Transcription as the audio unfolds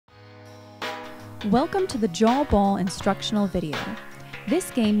Welcome to the JAWBALL instructional video. This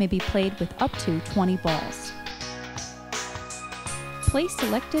game may be played with up to 20 balls. Place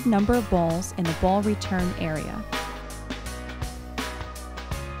selected number of balls in the ball return area.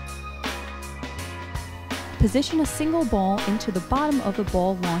 Position a single ball into the bottom of the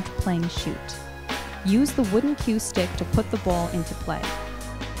ball launch playing chute. Use the wooden cue stick to put the ball into play.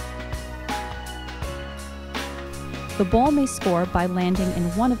 The ball may score by landing in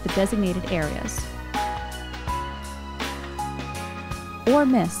one of the designated areas, or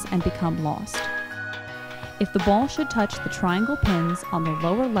miss and become lost. If the ball should touch the triangle pins on the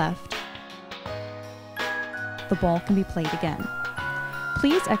lower left, the ball can be played again.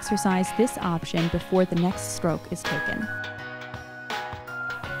 Please exercise this option before the next stroke is taken.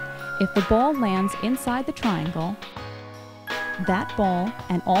 If the ball lands inside the triangle, that ball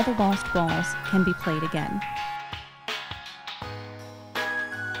and all the lost balls can be played again.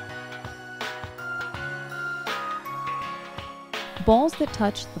 Balls that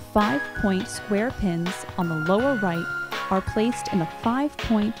touch the 5-point square pins on the lower right are placed in the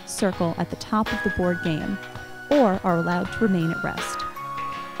 5-point circle at the top of the board game, or are allowed to remain at rest.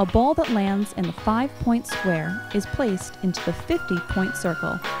 A ball that lands in the 5-point square is placed into the 50-point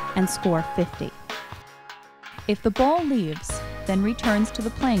circle and score 50. If the ball leaves, then returns to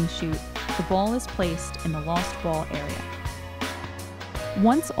the playing chute, the ball is placed in the lost ball area.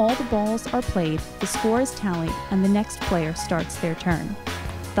 Once all the balls are played, the score is tallied and the next player starts their turn.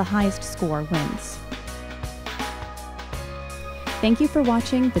 The highest score wins. Thank you for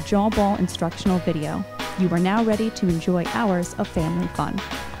watching the JAWBALL instructional video. You are now ready to enjoy hours of family fun.